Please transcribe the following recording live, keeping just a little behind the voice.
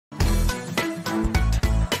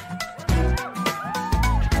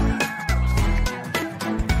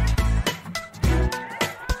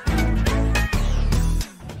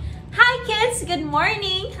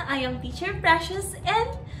morning! I am Teacher Precious and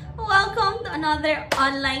welcome to another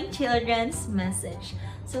online children's message.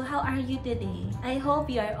 So how are you today? I hope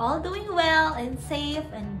you are all doing well and safe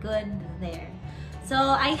and good there. So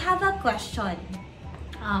I have a question.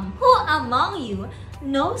 Who among you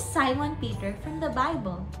knows Simon Peter from the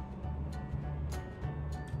Bible?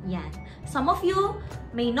 Yan. Some of you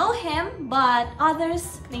may know him but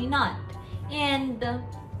others may not. And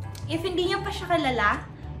if hindi niyo pa siya kilala,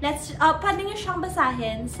 pwede niyo siyang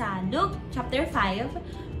basahin sa Luke chapter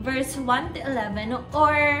 5 verse 1 to 11,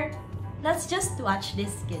 or let's just watch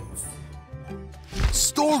this, kids.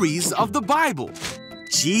 Stories of the Bible.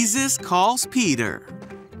 Jesus calls Peter.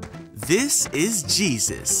 This is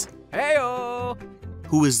Jesus, Heyo!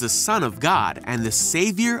 who is the Son of God and the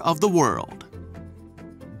Savior of the world.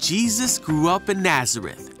 Jesus grew up in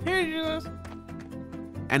Nazareth Here, Jesus.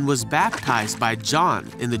 and was baptized by John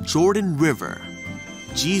in the Jordan River.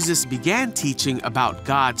 Jesus began teaching about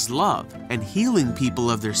God's love and healing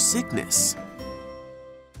people of their sickness.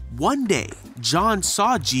 One day, John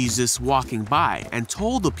saw Jesus walking by and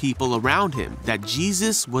told the people around him that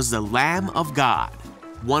Jesus was the Lamb of God.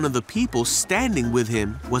 One of the people standing with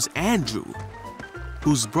him was Andrew,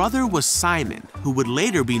 whose brother was Simon, who would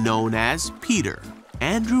later be known as Peter.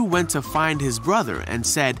 Andrew went to find his brother and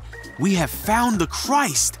said, "We have found the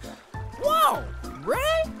Christ." Whoa!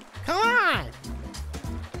 Really? Come on!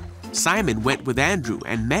 Simon went with Andrew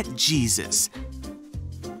and met Jesus.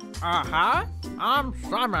 Uh-huh. I'm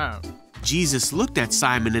Simon. Jesus looked at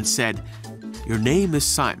Simon and said, "Your name is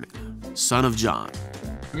Simon, son of John,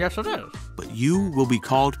 Yes, it is. but you will be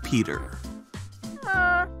called Peter."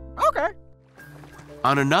 Okay.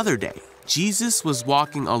 On another day, Jesus was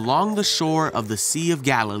walking along the shore of the Sea of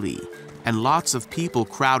Galilee, and lots of people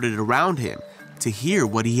crowded around him to hear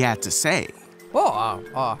what he had to say.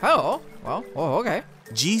 Hello. Well, okay.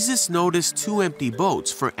 Jesus noticed two empty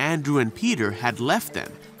boats, for Andrew and Peter had left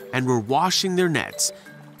them and were washing their nets.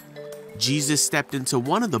 Jesus stepped into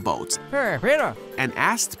one of the boats Hey, Peter. and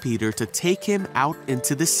asked Peter to take him out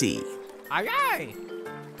into the sea. Aye, aye.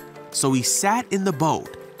 So he sat in the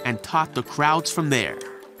boat and taught the crowds from there.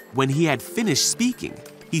 When he had finished speaking,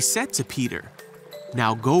 he said to Peter,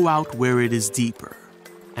 "Now go out where it is deeper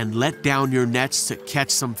and let down your nets to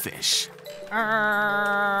catch some fish."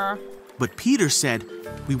 But Peter said,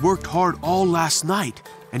 "We worked hard all last night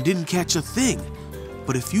and didn't catch a thing.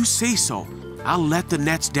 But if you say so, I'll let the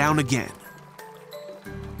nets down again."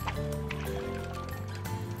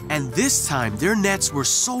 And this time their nets were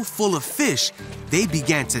so full of fish, they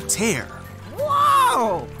began to tear.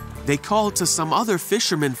 Whoa! They called to some other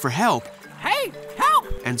fishermen for help, Hey, help!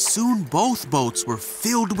 and soon both boats were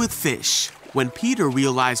filled with fish. When Peter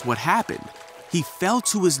realized what happened, he fell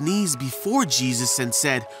to his knees before Jesus and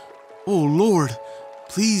said, "Oh Lord,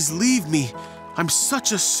 please leave me. I'm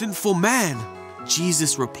such a sinful man."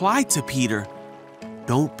 Jesus replied to Peter,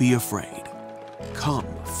 "Don't be afraid. Come,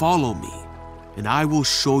 follow me, and I will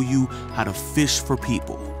show you how to fish for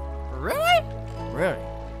people." Really? Really?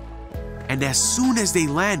 And as soon as they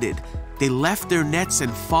landed, they left their nets and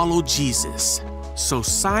followed Jesus. So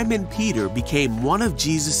Simon Peter became one of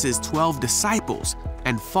Jesus' 12 disciples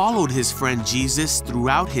and followed his friend Jesus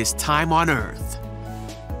throughout his time on earth.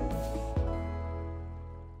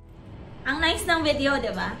 Ang nice ng video,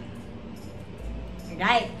 di ba?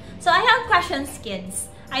 Right. So I have questions, kids.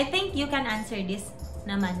 I think you can answer this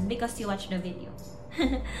naman because you watched the video.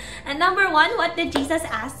 And number 1, what did Jesus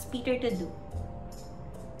ask Peter to do?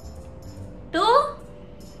 To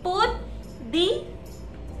put the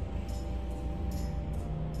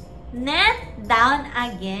net down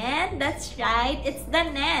again. That's right, it's the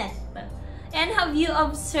net. And have you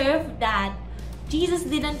observed that Jesus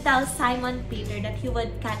didn't tell Simon Peter that he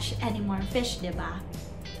would catch any more fish, diba?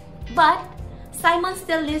 But Simon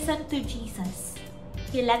still listened to Jesus.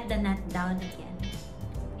 He let the net down again.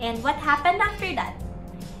 And what happened after that?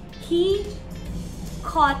 He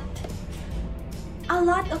caught a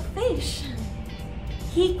lot of fish.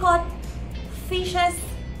 He caught fishes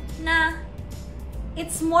na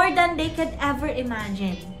it's more than they could ever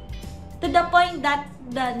imagine. To the point that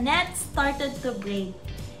the net started to break.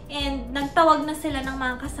 And nagtawag na sila ng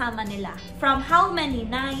mga kasama nila. From how many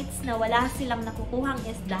nights na wala silang nakukuhang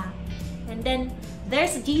isda. And then,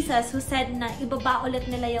 there's Jesus who said na ibaba ulit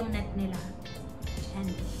nila yung net nila.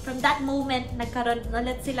 And from that moment, nagkaroon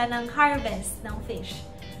ulit sila ng harvest ng fish.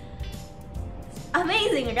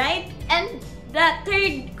 Amazing, right? And the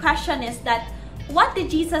third question is that, what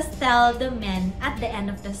did Jesus tell the men at the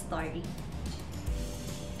end of the story?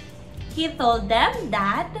 He told them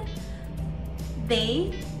that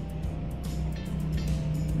they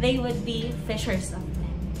would be fishers of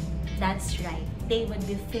men. That's right. they would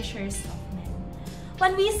be fishers of men.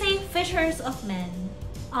 When we say fishers of men,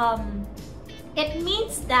 it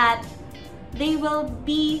means that they will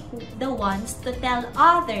be the ones to tell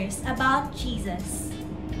others about Jesus.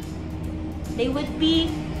 They would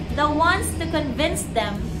be the ones to convince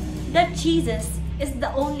them that Jesus is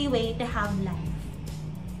the only way to have life.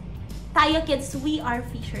 Tayo kids, we are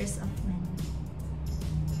fishers of men.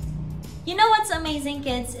 You know what's amazing,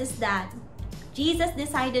 kids, is that Jesus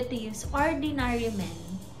decided to use ordinary men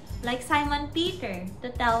like Simon Peter to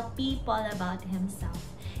tell people about himself.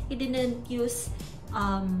 He didn't use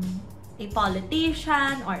a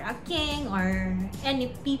politician or a king or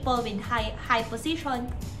any people with high position,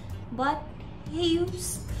 but he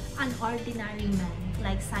used an ordinary man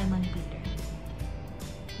like Simon Peter.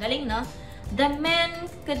 Galing, no? The men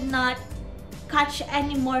could not catch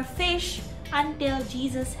any more fish until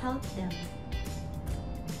Jesus helped them.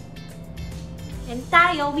 And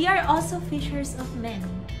tayo, we are also fishers of men.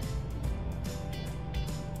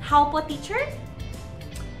 How po, teacher?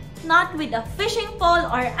 Not with a fishing pole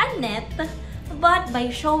or a net, but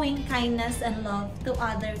by showing kindness and love to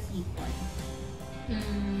other people.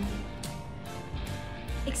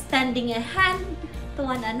 Extending a hand to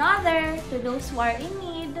one another, to those who are in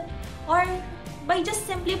need, or by just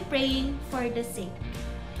simply praying for the sick.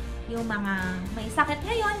 Yung mga may sakit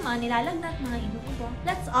ngayon, mga nilalagnat, mga inuubo,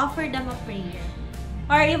 let's offer them a prayer.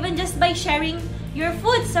 Or even just by sharing your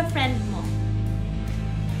food sa friend mo.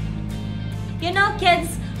 You know,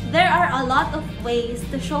 kids, there are a lot of ways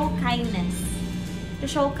to show kindness. To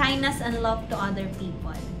show kindness and love to other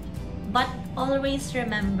people. But always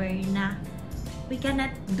remember na we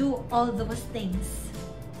cannot do all those things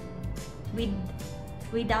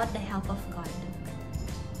without the help of God.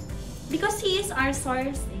 Because He is our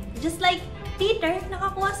source. Just like Peter,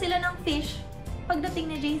 nakakuha sila ng fish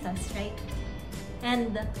pagdating ni Jesus, right?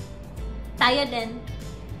 And tayo din,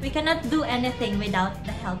 we cannot do anything without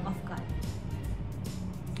the help of God.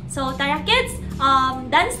 So, tara kids,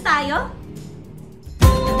 dance tayo.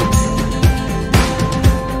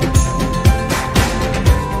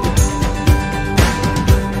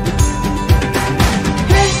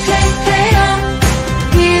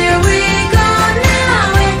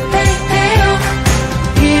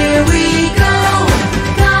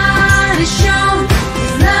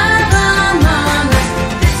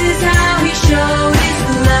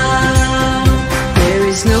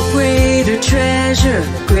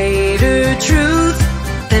 Greater truth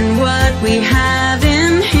than what we have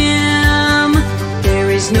in Him. There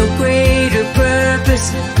is no greater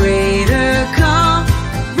purpose, greater call.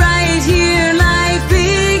 Right here life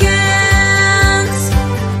begins.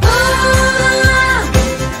 Oh, the love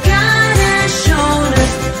God has shown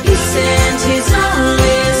us, He sent His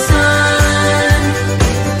only Son.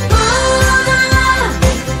 Oh, the love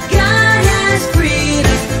God has freed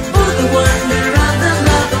us, for the wonder of the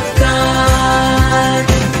love of God.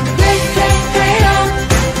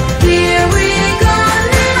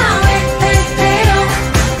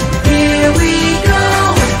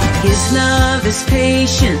 Is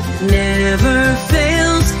patient, never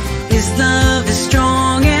fails. His love is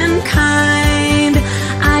strong and kind.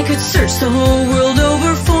 I could search the whole world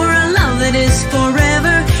over for a love that is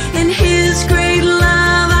forever. In His great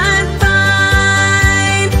love I'd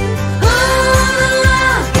find. Oh, the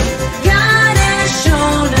love God has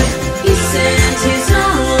shown us, He sent His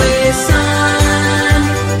only Son.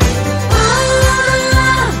 Oh, the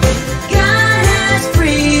love God has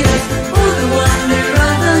freed us, for the wonder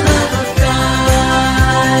of the love of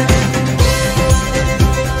God.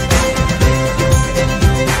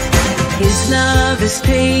 His love is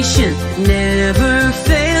patient, never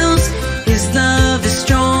fails. His love is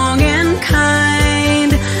strong and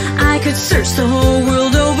kind. I could search the whole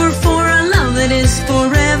world over for a love that is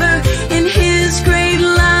forever. In His great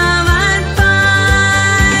love I'd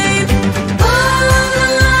find. Oh, the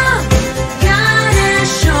love God has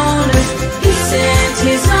shown us, He sent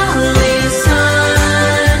His only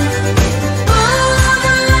Son. Oh,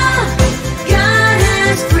 the love God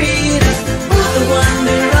has freed us, for the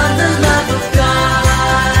wonder of the love of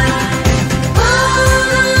God. Oh,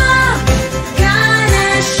 the love God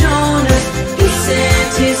has shown us, He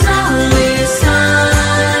sent His only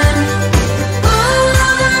Son. Oh,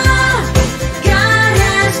 the love God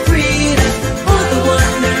has freed us, for the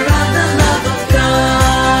wonder of the love of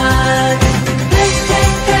God. Hey, hey,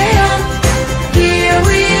 hey, oh, here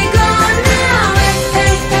we go now. Hey,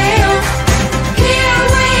 hey, hey, oh, here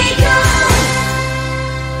we go.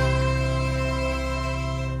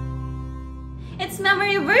 It's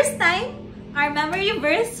memory verse time. Our memory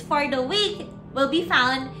verse for the week will be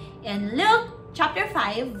found in Luke chapter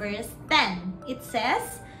 5 verse 10. It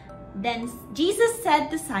says, Then Jesus said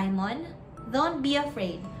to Simon, "Don't be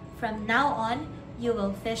afraid. From now on, you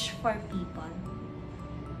will fish for people."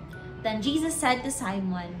 Then Jesus said to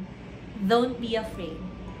Simon, "Don't be afraid.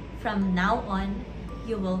 From now on,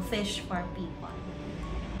 you will fish for people."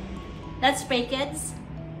 Let's pray, kids.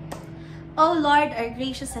 Oh Lord, our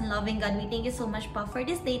gracious and loving God, we thank you so much for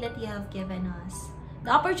this day that you have given us.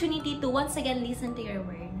 The opportunity to once again listen to your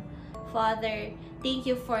word. Father, thank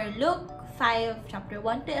you for Luke 5, chapter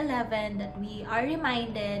 1 to 11, that we are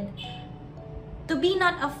reminded to be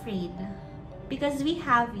not afraid because we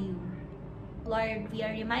have you. Lord, we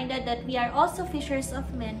are reminded that we are also fishers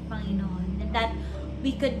of men, Panginoon, and that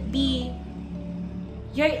we could be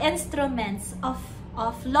your instruments of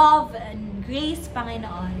love and grace,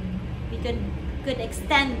 Panginoon. We could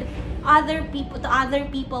extend to other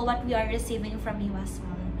people what we are receiving from you as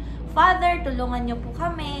well. Father, tulungan niyo po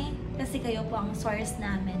kami kasi kayo po ang source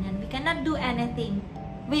namin and we cannot do anything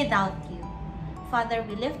without you. Father,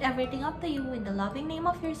 we lift everything up to you in the loving name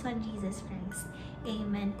of your Son, Jesus Christ.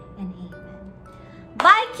 Amen and amen.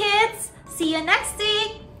 Bye, kids! See you next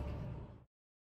week!